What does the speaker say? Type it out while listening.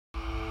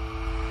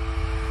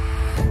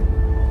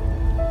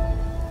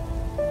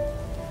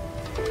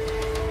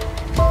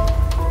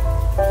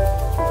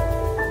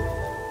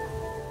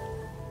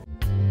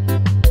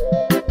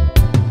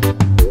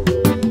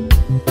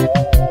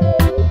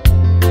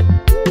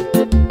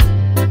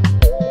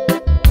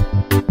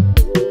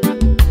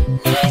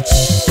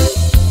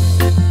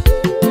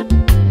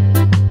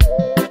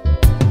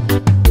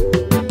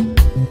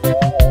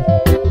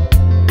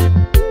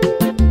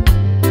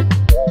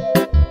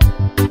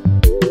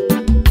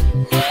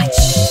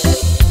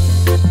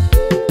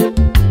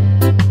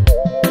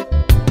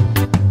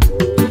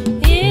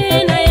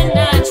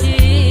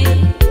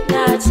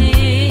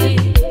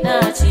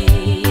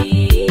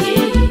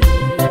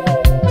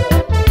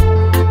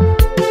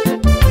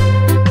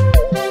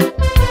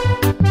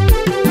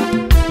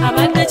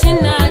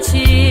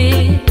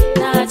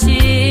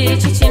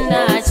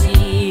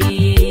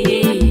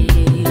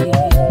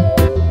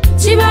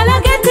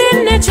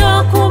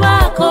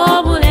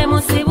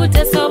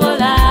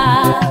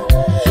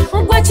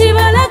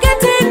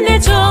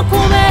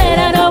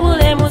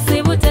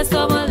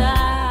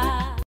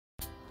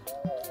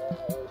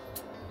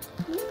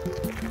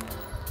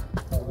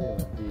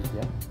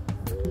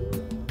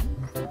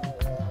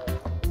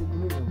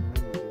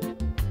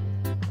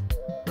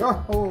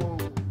Oh,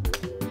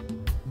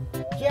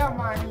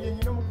 chairman, you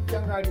know,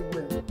 Jangali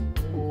way.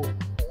 Oh,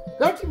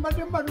 that's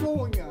Madame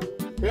Madonia.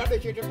 We are the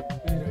children.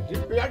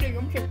 We are the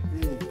young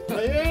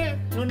children.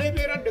 No,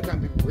 never at the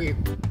coming way.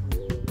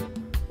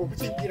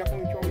 Opposite Kira,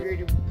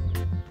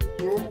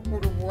 no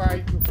good of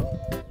white,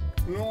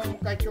 no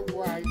catch of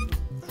white.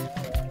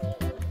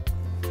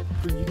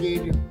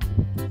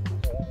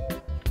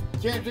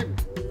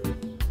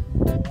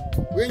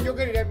 When you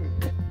get it,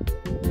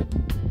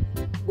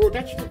 go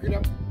touch to get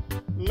up.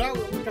 Now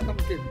we come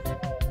to him.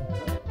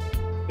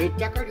 A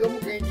tackle you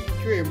can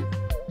swim,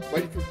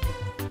 but it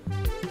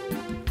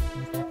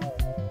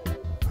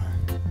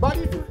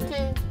would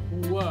say,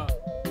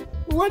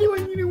 what do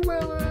you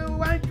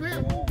want to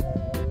him?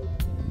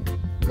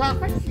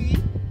 Kaamazzi,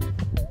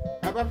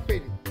 have a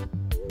penny,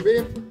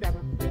 barefoot,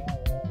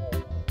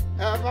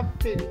 have a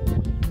penny,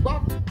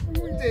 but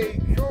who they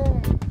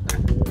show?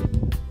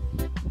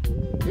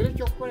 You're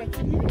chocolate.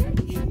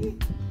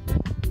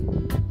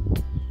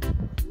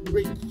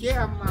 With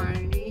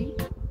Germany,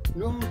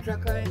 no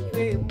Takan,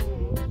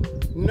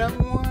 no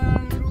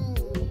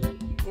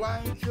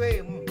one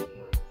swim.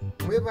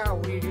 Whether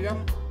we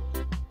them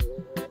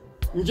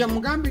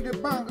Jamgambi the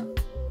bank,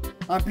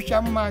 a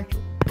Pisham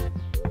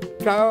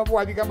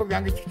what become a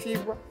young chief?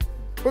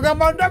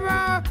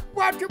 Pugamandama,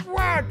 what you?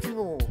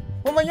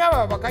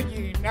 Omanyaba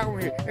Bakaki now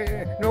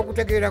no could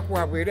take it up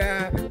with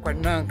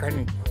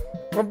Quanankani.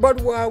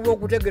 But what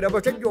would take it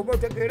up? Take your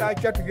boat, take it. I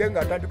chat to young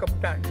at the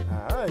captain.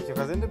 Ah, if you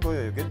hasn't the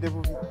boy, you get the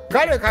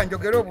Gala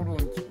can't get over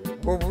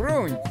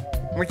rooms,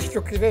 which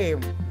took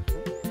him.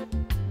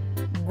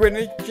 When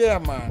a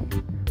chairman,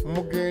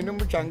 Mugano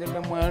Muchanga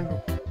the man,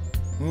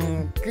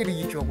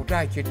 Kiri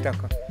Chokutachi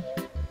Taka.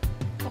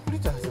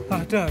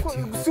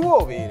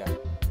 Suovera.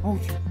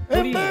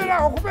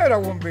 Better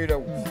won't be there.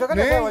 What I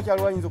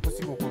want to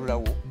Pusico.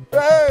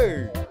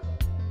 Hey,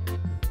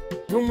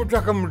 no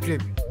Mutakam.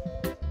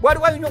 What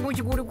was you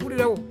which would put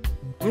it out?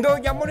 No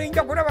Yamurin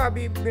Jakura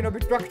be been a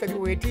bit tractor you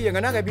wait and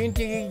another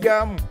binti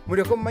jam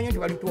with a companion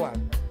to Alitua.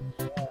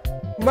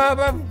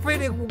 Baba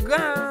Fede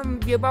Gam,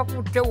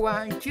 Gebakuta,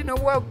 and China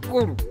work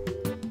good.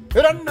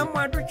 Run no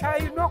man to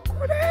child, no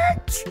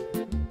correct.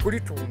 Put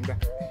it on.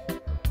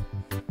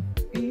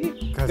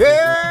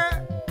 Yeah,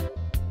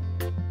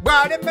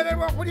 but a man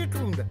walk with it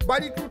on the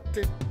body to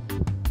take.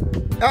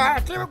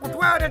 I tell you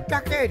what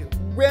attack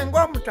when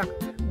Gomta.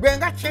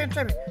 When I change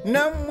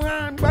no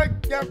one but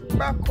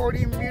back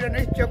calling me and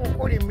I check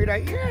calling me.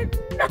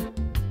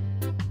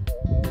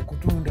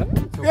 Kutunda?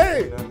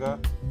 Hey,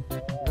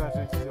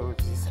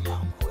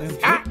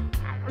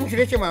 I'm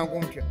Chirishama.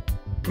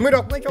 Middle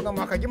of Michoka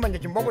Makajim and the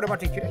Chimboga about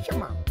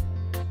Chirishama.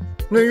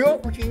 New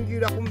York, which in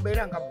Gira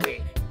Umberanga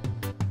Bay.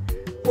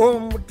 Oh,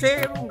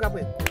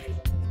 Muterungabe.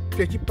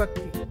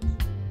 Chipaki.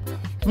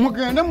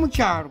 Mugana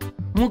Muchar,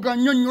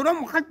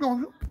 Muganyon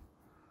Hato.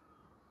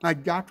 I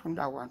got from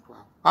that one.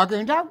 I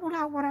can talk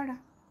about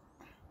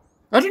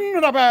I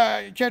didn't know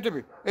about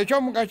Chatterby. A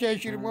Chomuka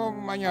she will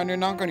Mayan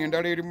and Nankan and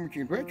the lady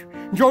Muchin Rich.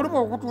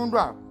 Jorbo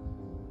Kutunda.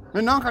 The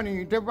Nankan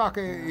in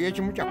Tebaka,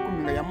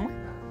 Yachimuchakum.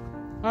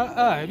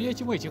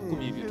 Yachimuchakum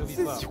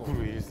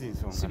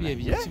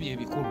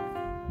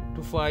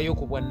to fire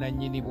one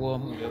nanyini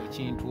warm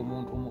chin to a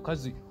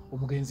Mukazi,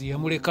 Umugenzi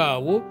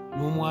Yamurekawo,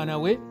 Numwana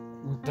way,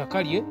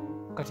 Mutakalie,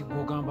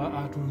 Katigogamba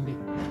Atunde.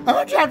 I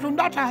want you to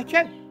that I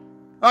check.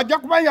 I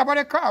just buy about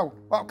a cow,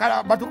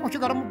 but to put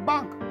a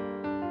bank.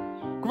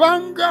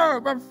 Gwanga,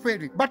 but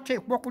Freddy, but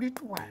take what would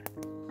it want?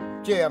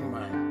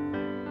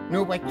 Chairman,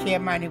 no, but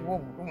chairman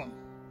won't.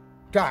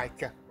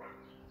 Tacha.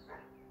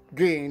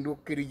 Gain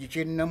look at the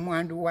chin and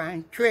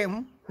one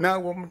trim. Now,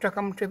 woman to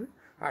come to me.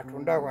 I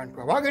don't know one.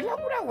 What is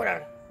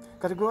that?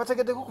 Got to go to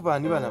get the cook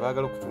band, you and a bag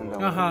of tuna.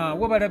 Aha,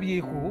 what about a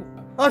vehicle?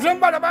 Oh,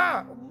 somebody,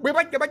 we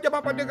might get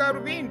up on the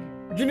garden.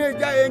 Gina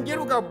and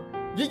Jeruka.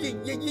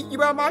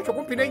 Giba much of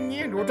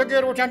company or take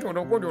care of Chanto or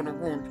go on a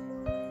wound.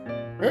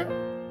 Eh?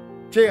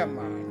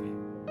 Chairman,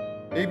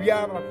 if you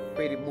have a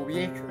very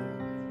movie,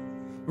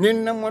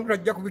 Nina Montra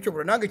Jacobich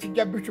or Nugget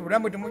Bishop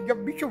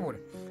Ramadan Bishop.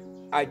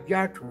 I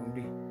got to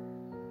be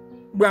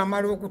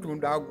Bramaro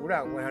Kutunda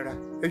Gura, where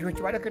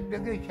it's what I could do.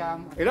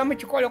 I'm a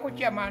Chicago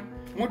chairman,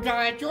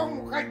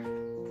 Mutachom,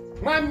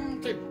 one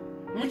tip,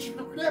 which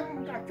to claim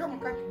Mutachom,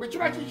 which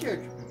was his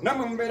church.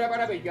 Naman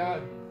Berabaja.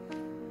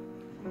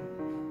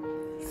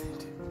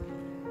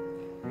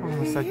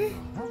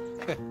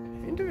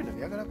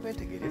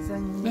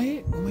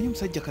 Naye omanyi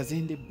omusajja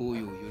kazende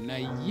bwoyo oyo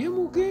naye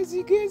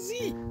mugezi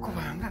gezi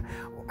kubanga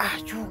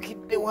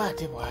akyukidde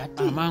waate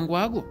bwati amangu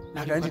ago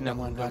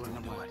namwandu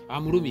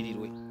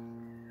amulumirirwe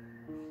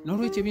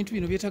n'olwekyo ebintu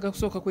bino byetaaga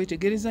kusooka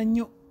kwetegereza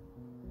nnyo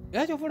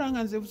era kyofuula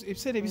nga nze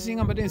ebiseera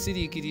ebisinga mbadde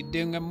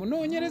nsiriikiridde nga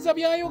munoonyereza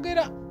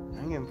byayogera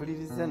nange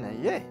mpuliriza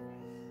naye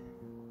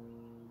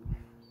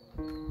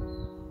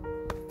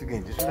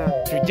tugende tulabe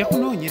tujja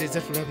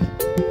kunoonyereza tulabe.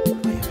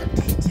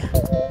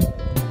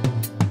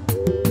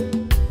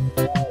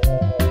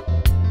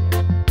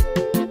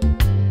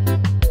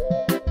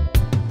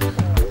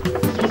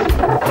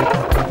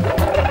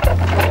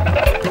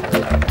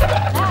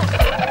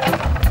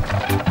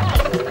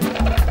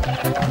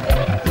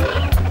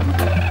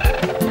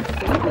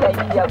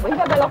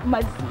 ku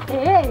mazzi.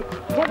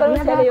 Njagala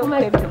Osaleyo ku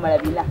ebidomola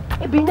bina.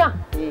 Bina.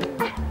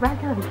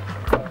 Bakali.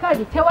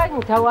 Kali tewali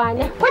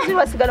ntawaanya. Kwezi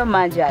lwasigala mu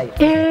manja ayo.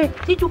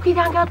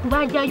 Situkiranga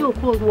kubanjayo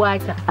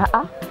okwolwata.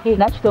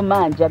 Nakito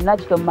manja.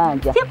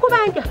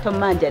 Sikubanja.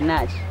 Tomanja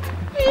naki.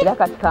 Era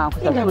kati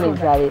kankusasula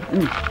enzaale.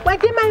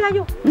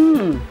 Wagimalayo.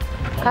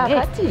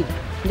 Kakati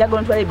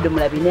njagala ntwala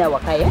ebidomola bina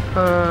awakaye.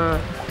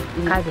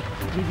 Kale.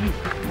 Bibi.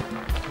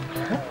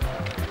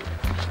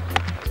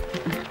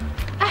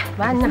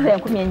 Bana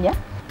 14.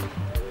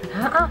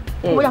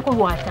 Oya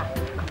kulwata.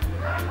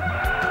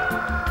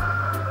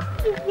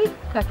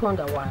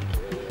 Katonda wange.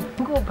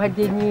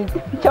 Ngobadde nyingi.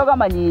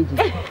 Kyogamba nyingi.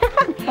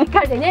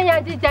 Kale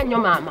nyeyanjija nnyo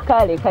maama.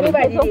 Kale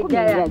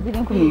ziri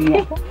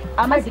 14.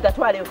 Amazzi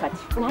gatwaleyo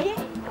kati. Naye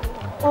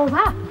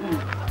oba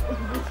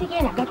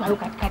sigenda gatwala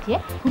kati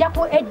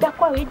njako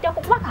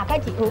eddako kuba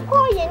kakati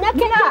nkoye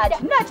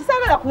naki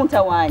sagala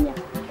kuntawaanya.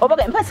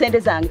 Obaga mpa sente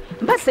zange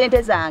mpa.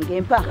 Sente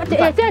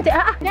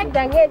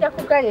nedda ngenda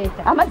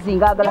kugaleeta. Amazzi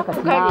ngaagala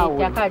kati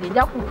naawe. Kale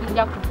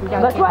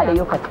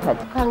gatwaleyo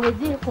kati. Kange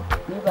ziriko.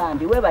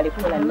 Nibambi weebale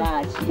kukola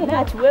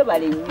naki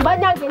weebale nnyo.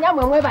 Bannange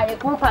namwe mwebale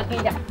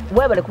kumpagira.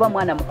 Weebale kuba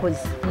mwana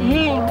mukozi.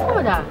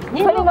 Nkola.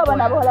 Tolinga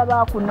bana bawala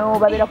bakuno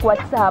babeera ku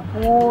WhatsApp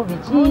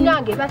biki.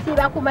 Munnange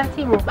basiiba ku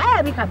masimu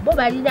balabika bo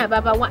balina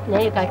babawa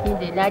naye kati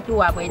nze naki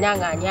waabwe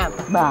nanga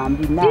anyamba.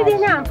 Bambi naki.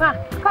 Sirina mpa.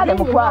 Kale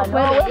mukwano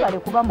weebale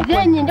kuba mukozi.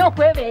 Zenyinda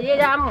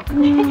okwebereramu.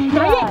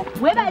 Naye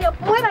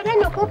mwebale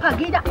nno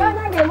kumpagira.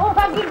 Bannange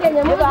mumpagidde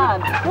ne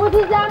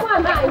muzizaamu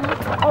amaanyi.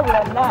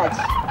 Obula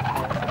naki.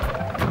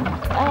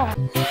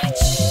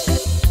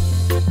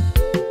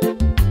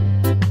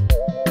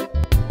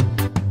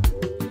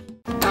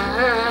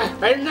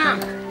 Balina.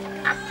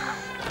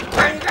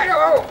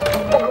 Bangalo.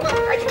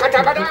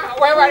 Katabada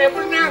wewale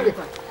munange.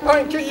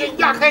 Onto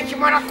yijja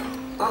ekimala.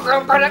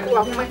 Okampala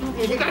kuwamma.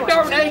 Ikadde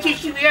na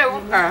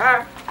ekisibyewo.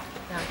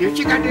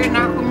 Yekikadde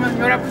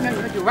nakumanyola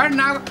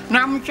bana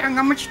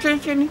namukyanga mu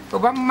kitensheni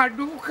oba mu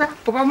maduuka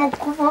oba mu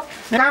kkubo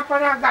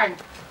n'apalaganya.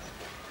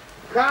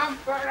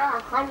 Kampala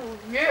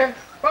akaluye.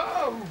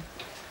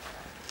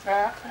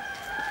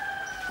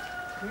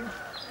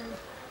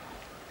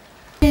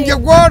 Nje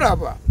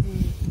gwolaba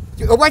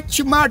oba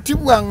kimaati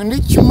bwange ne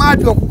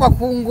kimaati okuva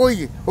ku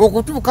ngoye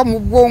okutuuka mu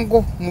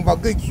bwongo mu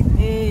bageki.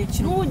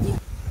 Kirungi.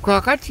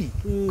 Kakati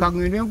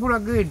kangende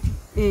nkulaga enti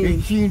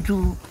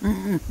ekintu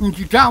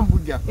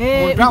nkitambuja.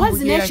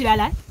 Mpozi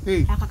n'ekirala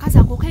akakazi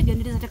ako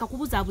kegendereza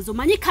tekakubuzabuza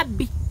omanyi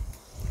kabbi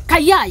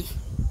kayayi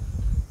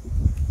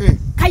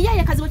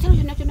kazibu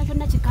kyonna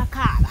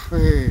kikakaaba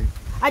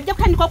ajja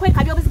kutandika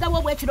okwekabya obuziga bwe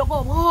obwekirogo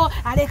obwo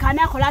aleka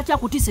anakola atya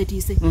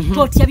kutiisetiise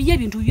totya biye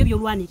ebintu bibyo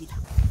byolwanirira.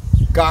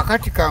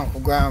 Kakati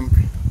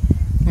kankugambe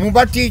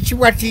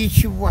mubatiikibwa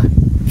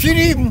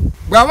kirimu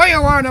bw'aba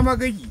yawaana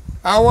magezi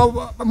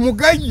awa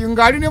mugaji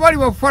ngali ne bali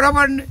bafara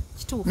banne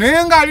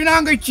naye ngali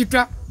nange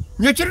kita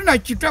nyekirina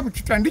kita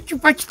bukita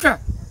ndikipa kita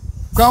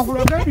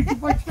kankulaga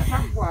ndikipa kita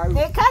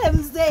kakwayo. Kale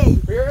mzee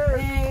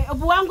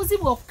obuwanguzi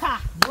bwokka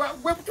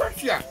bwe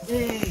butotya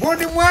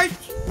bondi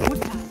mwaki.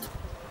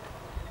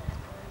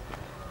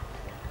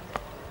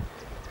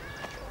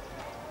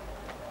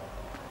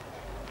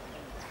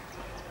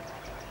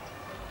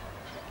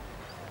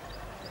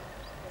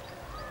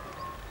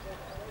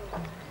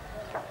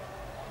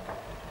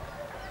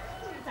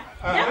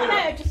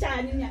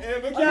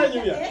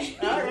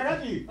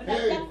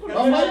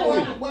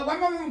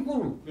 Bwabama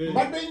mukulu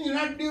mbadde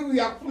nyina ddiru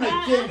yakuna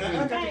kyente.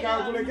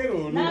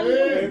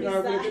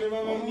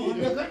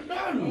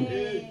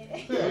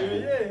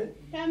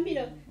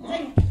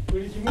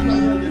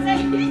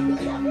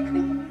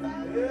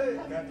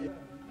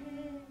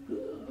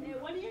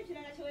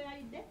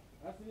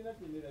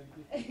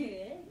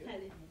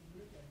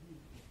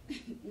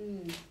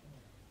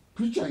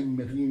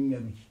 Tukyayimba tunyumya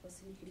biki.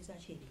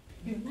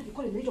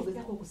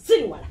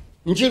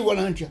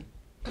 Nkiriwala ntya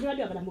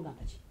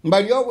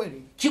mbali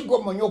owere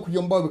kigomanya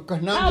okuyomba obika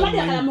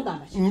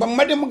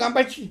mbadde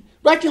mugamba ki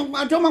lwaki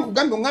ate oma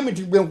nkugambye ongambe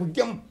nti bwe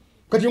nkuggyemu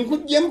kati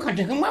nkuggyemu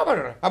kantekemu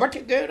abalala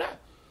abategeera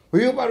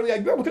oyo balo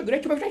yajja okutegeera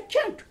ekiba kya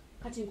kyantu.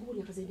 Kati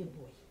nkubulya kazende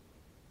boy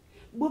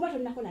bw'oba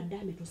tonnakola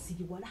ddame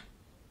tosiriwala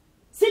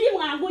siri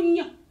mwangu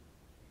nnyo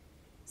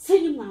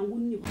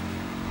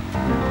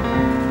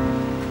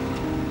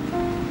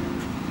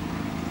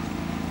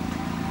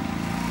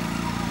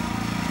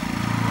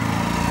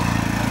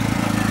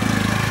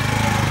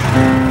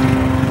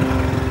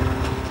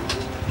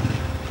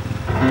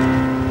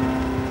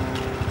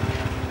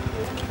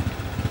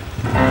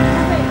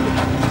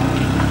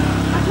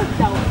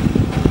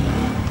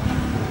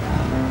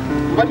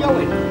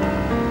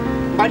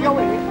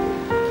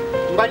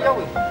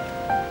Mbaliawe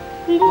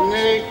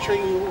nekyo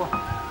yiwa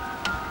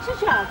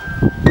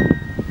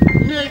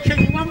nekyo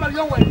yiwa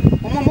mbaliawe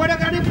omumwera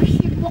gali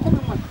kushikwa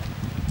kumwa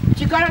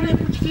kikala ne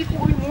kushikwa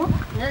kumwa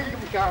neyo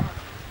mchana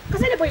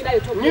kasene boy nayo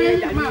to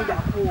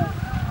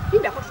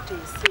inda ko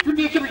tutese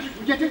tudike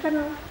bijeteka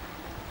na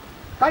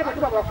kale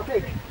batuba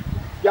bakuteke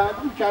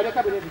jambu mchale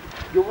kabere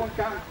yobo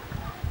mchana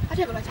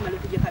ate ko bakimale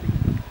kuje kabere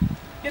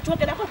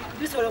yetwogera ko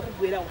bisobola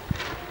kugwerawo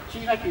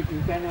kina kitu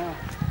kana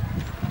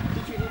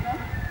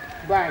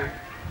Bye.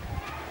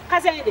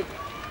 Kazende.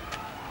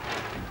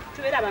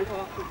 Tubeera abantu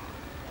abakulu.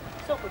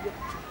 Soko byo.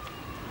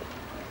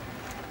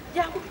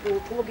 Jangu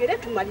twogere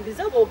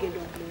tumalirize oba ogenda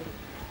ogende.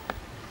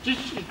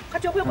 Kiki.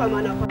 Kati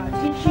okwekwamana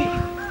kwaki. Kiki.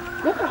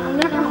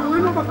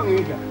 Weno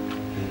bakangenda.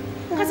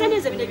 Kazende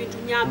nze bino ebintu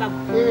nyambako.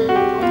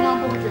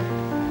 Onyamba otya.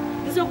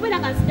 Nze okubeera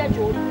nga nzija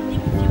gy'oli ni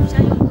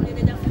future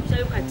y'okulegeza future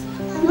yo kati.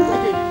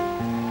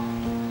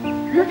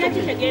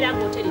 Yakitegeera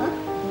ng'oteri.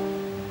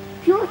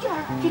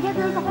 Future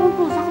kitegeeza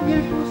kuntuusa ku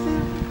byentuuse.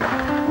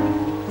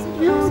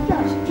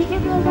 Future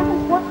kitegeeza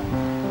kukuwa.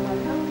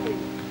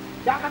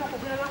 Njagala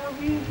kugenda mu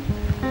bingi.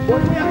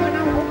 Oluyagala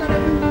okugala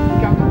bingi.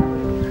 Njagala.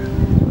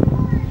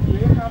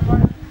 Naye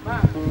kampala.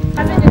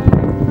 Kazende.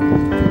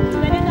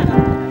 Tubeerenga nga.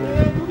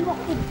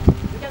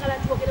 Njagala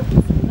twogere ku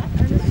nsonga.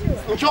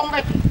 Nsonga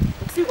ki?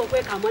 Okusinga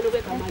okwekamwana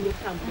okwekamanya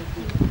okutambula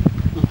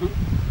eggulu.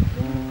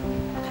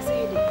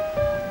 Kazende.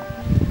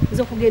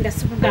 Nze okugenda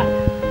sikugamba.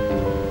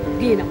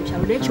 Genda mu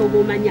kyalo n'ekyoba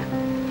omanya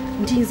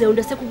nti nze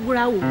ondese ku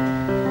ground.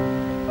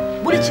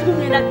 Buli kimu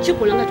ngenda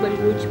kikola nga tubali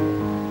kunki.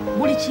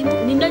 Buli kimu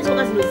nina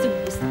ensonga zino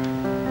zikugusa.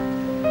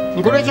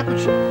 Nkoleki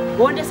kuki?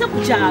 Ondese ku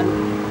kyalo.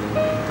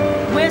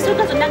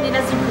 Bw'ensonga zonna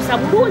ngenda zikugusa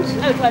bulungi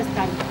nayo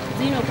twazitanga.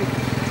 Zirina okuba.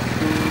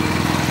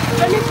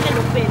 Kyonna ekigenda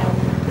okubeerawo.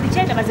 Buli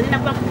kyendaba ze nina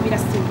kuba kukubira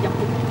sinja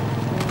kuba.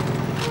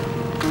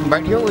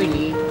 Mbali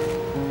oweni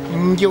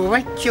nje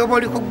oba kyoba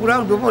oli ku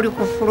ground oba oli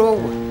ku floor.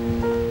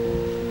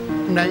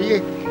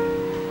 Naye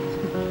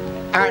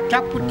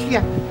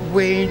atakutya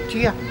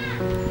bwentya.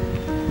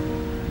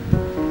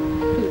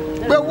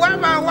 Bwe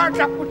wabaawo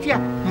atakutya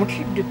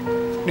mutidde.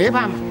 Naye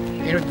bama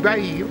ero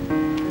gibayiyo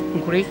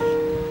nkuleki.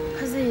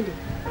 Kazende,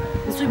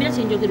 nsuubira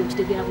kyenjogera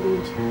okitegeera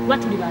bulungi. Kuba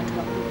tuli bantu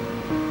bakulu.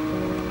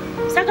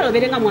 Saagala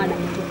obeere nga mwana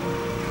muto.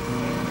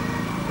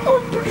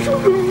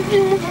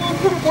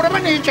 Olaba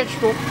n'ekyo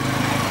kiro.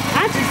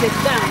 Anti nze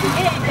tugambe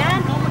enda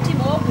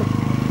n'omutima ogwo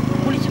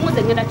buli kimu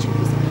nze ngenda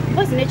kikusa.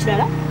 Mpozi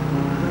n'ekirala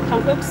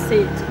kankuwe ku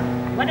ssente.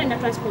 Wadde nina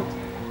transport.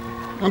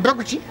 Mpe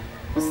kuki?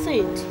 Ku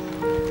ssente.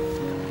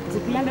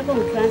 Zikuyambeko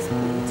mu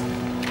transport.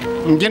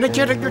 Nje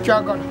nekyetejo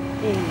kyagala.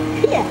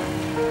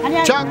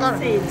 Kyagala.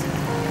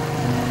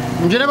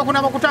 Nje ne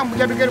bakunaba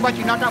kutambulira bigere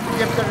baki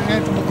n'atambulira bigere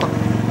n'etubuka.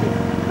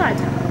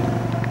 Kwata.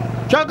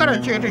 Kyagala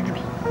ekyetejo.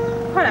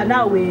 Kola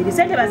naawe eri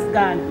ssente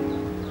bazigaana.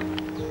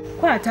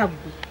 Kwata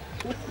ggwe.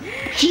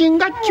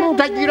 Singa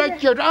kimutagira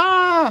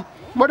kyeta.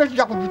 Mbona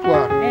kijja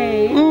kugitwala.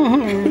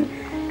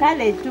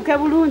 Kale tuke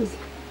bulungi.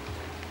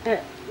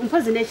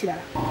 Mpozi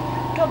n'ekirala.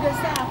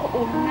 Togezaako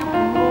olunaku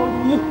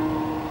n'olumu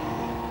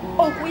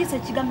okuyisa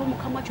ekigambo mu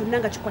kamwa kyonna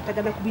nga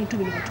kikwatagana ku bintu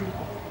bino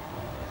batuliko.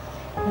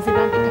 Nze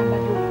bampitamba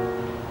byo.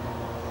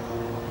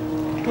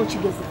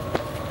 Tokigeza.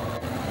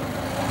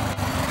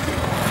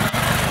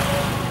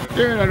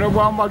 Era ne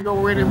bwamba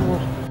ly'oweremu.